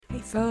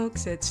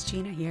Folks, it's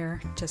Gina here.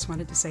 Just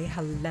wanted to say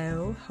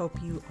hello. Hope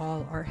you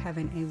all are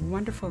having a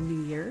wonderful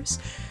New Year's.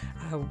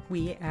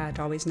 We at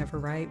Always Never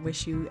Right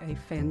wish you a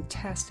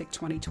fantastic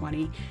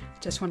 2020.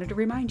 Just wanted to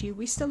remind you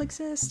we still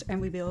exist and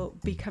we will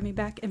be coming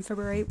back in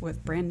February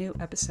with brand new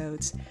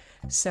episodes.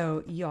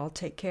 So y'all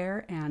take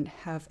care and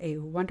have a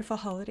wonderful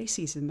holiday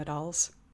season, my dolls.